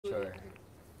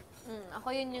Ako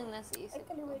yun yung nasa isip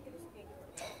ko.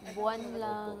 Buwan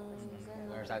lang.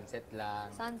 Or sunset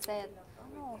lang. Sunset.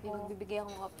 Bibigay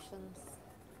akong options.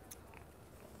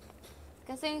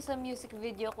 Kasi yung sa music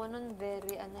video ko nun,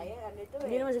 very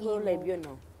Hindi naman siguro live yun,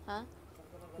 no? Ha?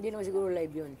 Hindi naman siguro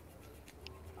live yun.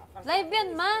 Live yan,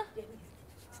 ma!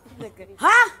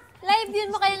 Ha?! Live yun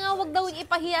mo, kaya nga wag daw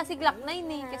ipahiya si Glock 9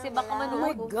 eh. Kasi baka Oh my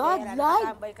manood. God,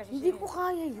 live! Hindi ko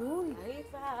kaya yun. Live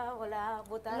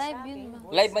yun, ma.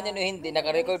 Live man yun o hindi,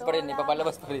 naka-record pa rin,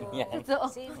 ipapalabas pa rin yan. So,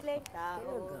 Simple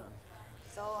tao.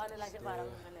 So, ano lang siya, parang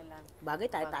ano lang. Bagay,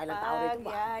 tayo lang tao rito.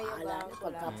 Bahala na,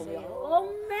 pagkapumi ako. oh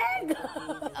my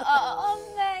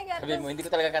God. Sabi mo, hindi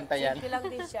ko talaga kanta yan. Simple lang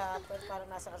din siya, pero parang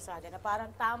nasa kalsada na parang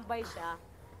tambay siya.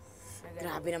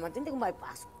 Grabe naman, hindi ko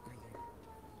maipasok.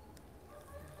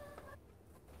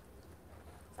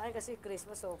 Sa akin kasi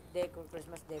Christmas, so decor,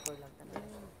 Christmas decor lang talaga.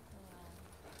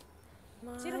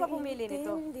 Sino ba pumili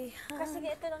nito? Kasi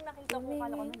ito lang nakita ko,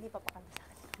 kala ko hindi pa pakanta sa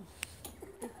akin.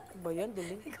 Ba yan,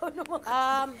 dali? Ikaw naman.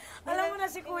 Alam mo na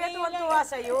si Kuya, tuwan-tuwa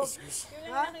sa'yo. Yun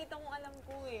lang nakita kong alam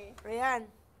ko eh. Ayan.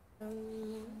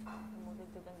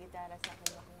 Tumutugtog ang gitara sa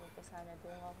akin, makinig ka sana,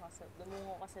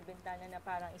 lumungo ka sa bintana na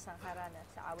parang isang harana.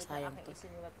 Sa awit ng aking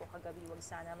isinulat ko kagabi, wag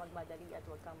sana magmadali at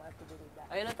wag kang matutulida.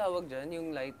 Ayun ang tawag dyan,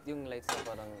 yung lights na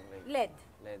parang like, LED.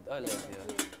 LED. Oh, LED yun.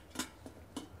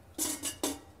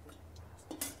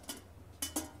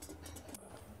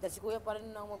 Dahil si Kuya pa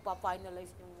rin nang magpa-finalize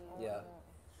yung... Yeah.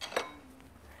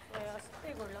 Kaya kasi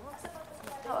decor lang ako.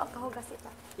 Kahugas ito.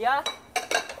 Yeah?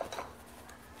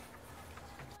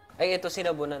 Ay, ito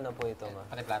sinabunan na po ito, ma.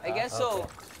 Pati plato. I guess so.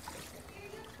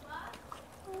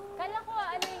 Kala ko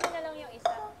ano yun na lang yung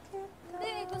isa.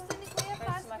 Hindi, gusto ni Kuya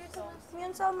fast Christmas songs.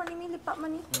 Yun sa manimili pa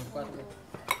mani.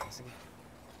 Sige.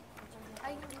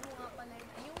 Ay, hindi mo nga pala.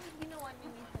 Yung ginawa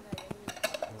niyo ni Halaya.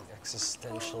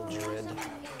 Existential dread.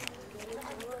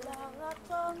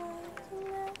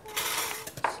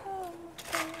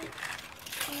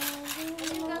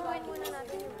 Gagawin muna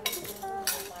natin yung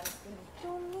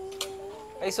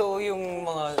Ay, so yung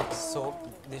mga soap,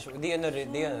 di yan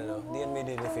may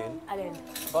refill? Alin?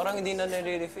 Parang hindi na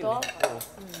nare-refill.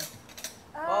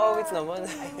 Oh, wait naman.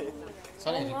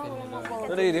 Saan i-refill mo lang?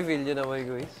 Nare-refill yun naman,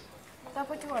 guys.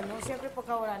 Dapat yung ano, siyempre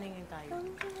pagka wala na yung tayo.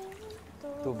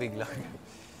 Tubig lang.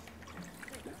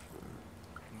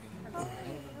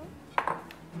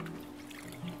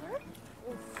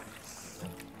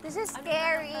 This is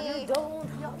scary.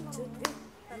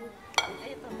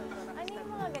 Ano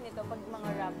yung mga ganito, pag mga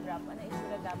rap-rap, ano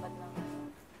isura dapat ng...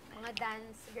 Mga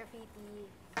dance, graffiti,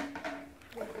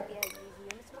 LED,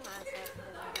 mas mga asap.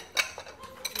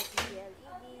 Graffiti,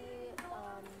 LED,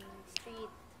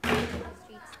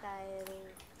 street style,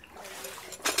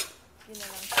 Yun na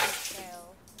lang, street style.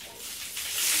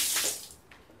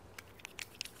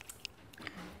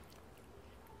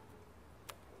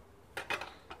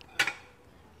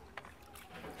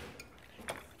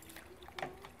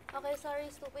 Okay, sorry,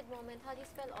 stupid moment. How do you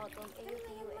spell autumn?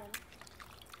 A-U-T-U-M?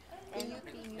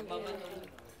 A-U-T-U-M.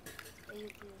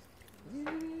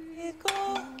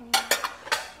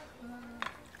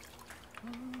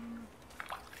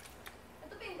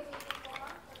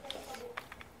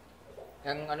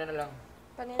 Yung ano na lang.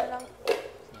 Kanina lang.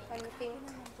 Pink.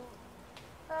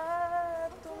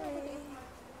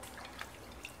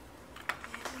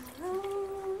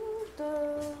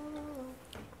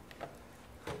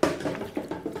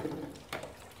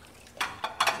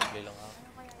 Simple lang ako.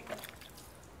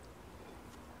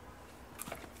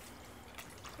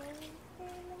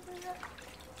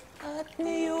 At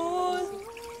ngayon,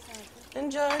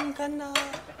 nandyan ka na.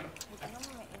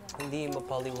 Hindi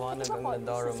mapaliwanag ang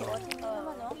nadarama.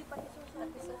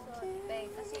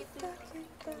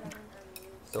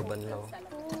 Ito banlaw.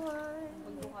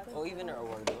 Oh, even our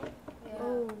wardrobe.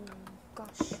 Oh,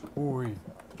 gosh. Uy.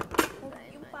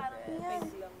 Yung parang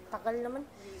Tagal naman.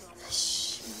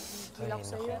 Ay,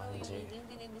 naku, Anji.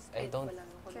 I don't...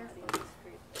 Careful.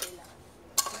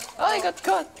 I got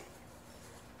cut!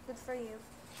 Good for you.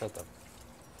 Shut up.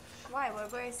 Why?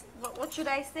 What should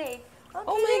I say?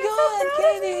 Oh my God,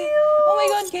 Katie! Oh my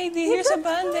God, Katie, here's a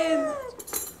bandit!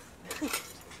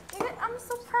 I'm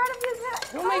so proud of you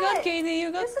guys. Oh my God, Katie, you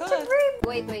got cut!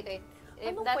 Wait.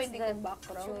 If that's the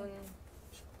background?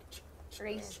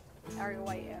 Race,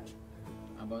 R-Y-L.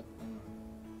 About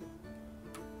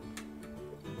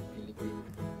Philippine.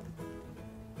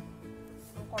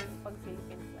 Ang corn pag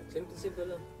Philippine flag. Simple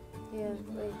lang. Yeah,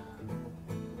 wait.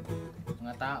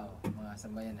 Mga tao, mga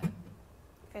sambayanan,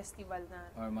 Festival na.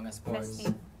 or mga sports.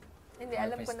 Festive. Hindi, or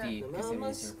alam ko na. festive, kasi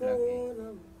it's your flag eh.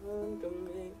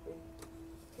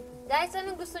 Guys,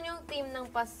 anong gusto niyong theme ng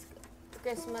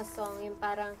Christmas song, yung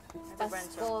parang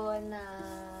Pasko na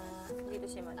Dito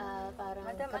si Man. parang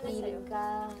Madam, ano kapiling sa'yo? ka.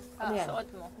 Ano yan? Suot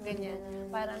mo. Ganyan.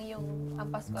 Parang yung ang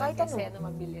Pasko Kahit kasi ano.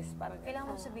 mabilis. Parang Kailangan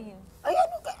mo sabihin. Ay,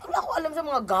 ano, wala ko alam sa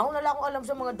mga gown, wala ko alam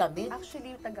sa mga damit.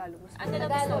 Actually, Tagalog. Ano lang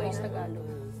Tagalog gusto? is Tagalog.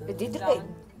 Depende.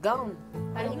 Gown.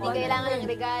 Parang hindi kailangan ng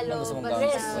regalo. Ano gusto mong basta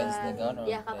gown? Wednesday gown or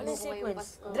yakap mo Ano kung ngayong sequence?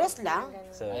 Pasko. Dress lang?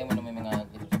 So, Ayaw mo na may mga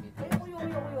glitters dito.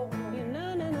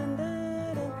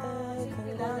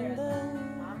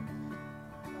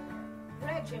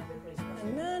 Right, syempre Christmas.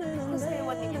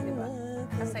 Kasayawan din yun, di ba?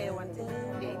 Kasayawan din.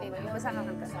 Hindi. Basta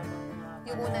kakanta.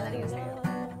 Yung una lang yung sayo.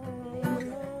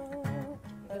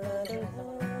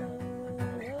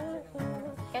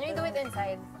 Can we do it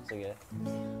inside? sige.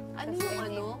 Ano yung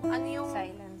ano? Ano yung...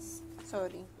 Silence.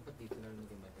 Sorry. Dapat dito na lang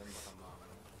din baka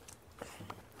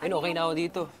Ayun, okay na ako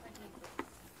dito.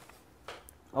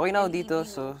 Okay na ako dito,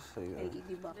 so yun.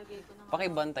 Di ba?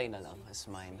 Pakibantay na lang as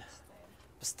mine.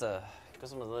 Basta,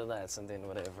 Christmas lights and then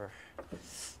whatever.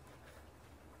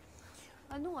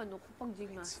 Anong kapag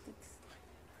gymnastics?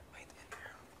 Wait,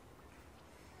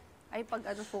 Ay, pag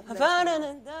ano folk dance.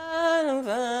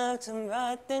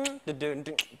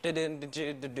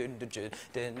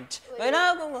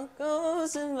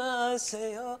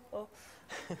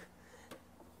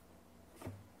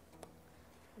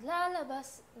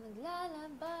 Naglalabas.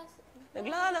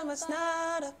 Naglalabas na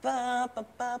pa pa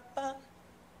pa pa.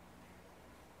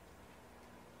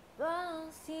 Bang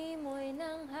simoy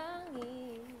ng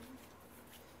hangin.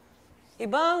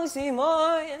 Ibang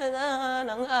simoy na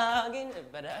ng hangin.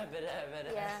 Bada, bada, bada.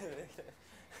 Yeah.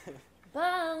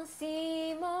 Bang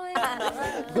simoy.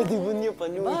 Madibon niyo pa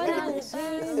nyo. Bang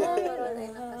simoy.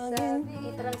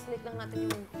 I-translate lang natin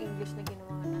yung English na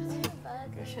ginawa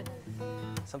natin.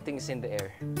 Something is in the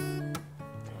air.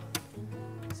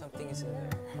 Something is in the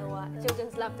air. Tawa.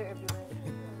 Children's laughter everywhere.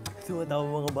 Tumatawa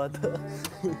mga bata.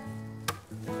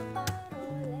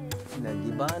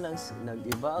 Nag-iba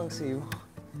ang simoy.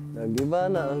 Nag-iba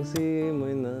na ang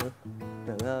simoy na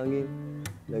ng hangin.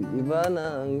 Nag-iba na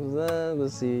ang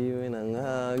simoy ng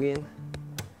hangin.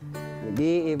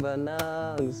 Nag-iiba na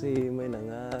ang simoy ng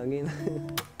hangin.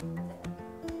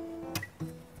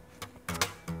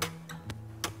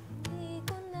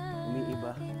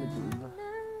 Umiiba. Nag-iiba.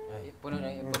 Puno na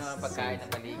ang pagkain ng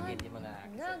paligid, yung mga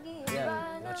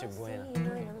Yeah, Noche Buena.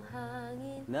 Simoy ng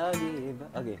hangin. Nag-iiba.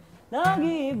 Okay.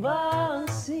 Nag-iiba ang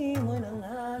simoy ng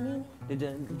hangin. Dun,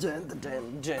 dun, dun, dun,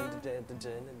 dun, dun,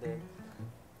 dun, dun.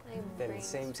 Then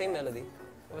same melody.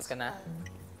 Tapos ka na.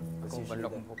 Kung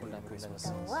balok mo pupunta ng Christmas.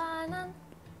 Tawanan.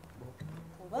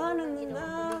 Walang Hindi na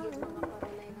naman bibigyan mga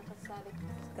parolay na kasali.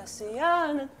 kasi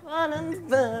yan at walang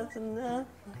bata na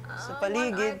sa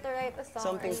paligid. To write a song.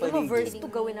 Something Ay, paligid. verse to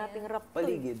gawin nating rap to.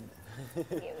 Paligid.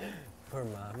 Okay, wait.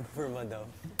 Forma daw.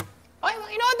 Oy,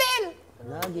 mga inodel!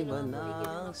 Nag-iba na Bigyan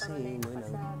ang mga parolay na simoy ng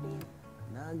kasabi.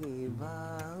 Nag-iba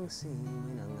ang simoy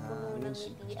ng Puno ng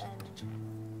hangin. ngitian.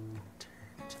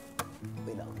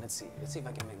 Wait lang, let's see if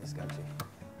I can make this catchy.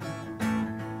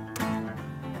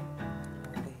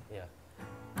 Okay, yeah.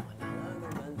 Nag-iba na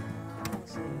ang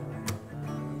simoy ng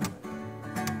hangin.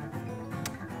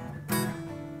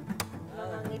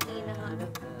 Mga ngiti na nga.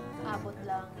 Abot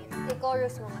langit.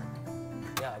 I-chorus mo nga.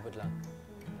 Yeah, abot lang.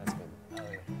 That's good.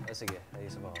 Okay. Oh, sige,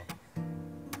 ayusin mo ako.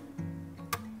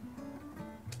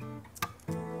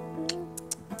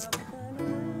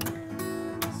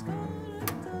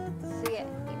 Sige.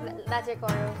 That's your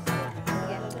chorus.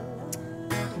 Sige.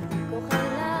 Ko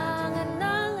kailangan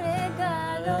ng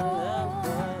regalo.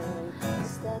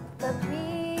 Basta't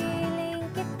kapiling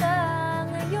kita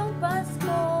ngayong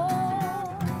Pasko.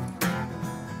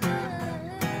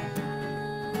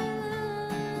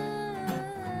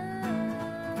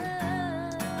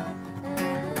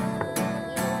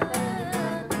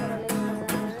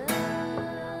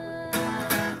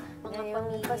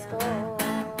 Ngayong Pasko.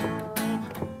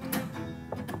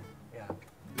 Yeah.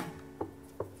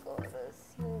 Chorus.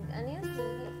 Ano yun?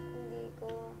 Hindi ko...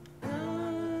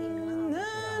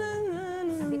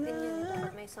 Bitin yun.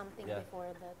 Dapat may something Yeah.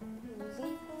 before that. Hindi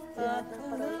ko lahat ng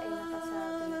parol ay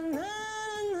nakasabi.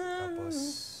 Tapos,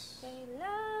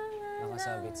 Kailangan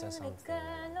nakasabit sa ng something.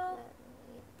 regalo.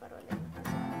 Parol ay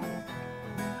nakasabi.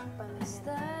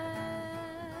 Basta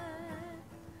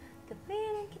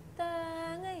kapiling kita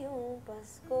ngayong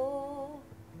Pasko.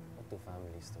 What two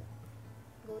families to?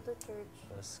 Go to church.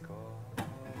 Pasko.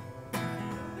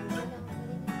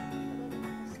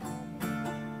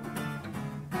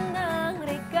 Ng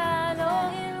regalo,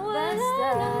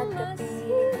 basta't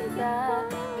kapiling kita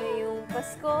ngayong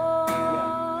Pasko.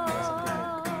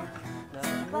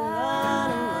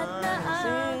 Sapat na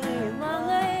ang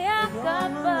mga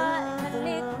yakap at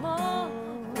halik mo.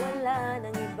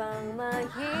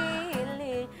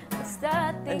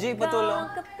 Basta't Anji, ikaw patulong.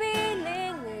 ang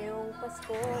kapiling ngayong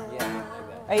Pasko.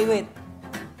 Ay, wait.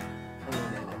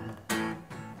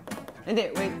 Hindi,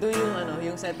 wait. Do yung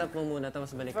yung setup mo muna,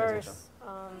 tapos balik ka dito. Verse.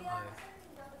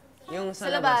 Yung Sa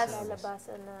labas. Sa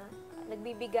labasan na.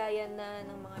 Nagbibigayan na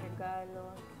ng mga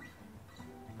regalo.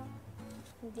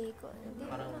 Hindi ko. Hindi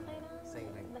Parang na kailangan. sing,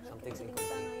 like, something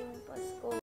Nakakita ngayong Pasko.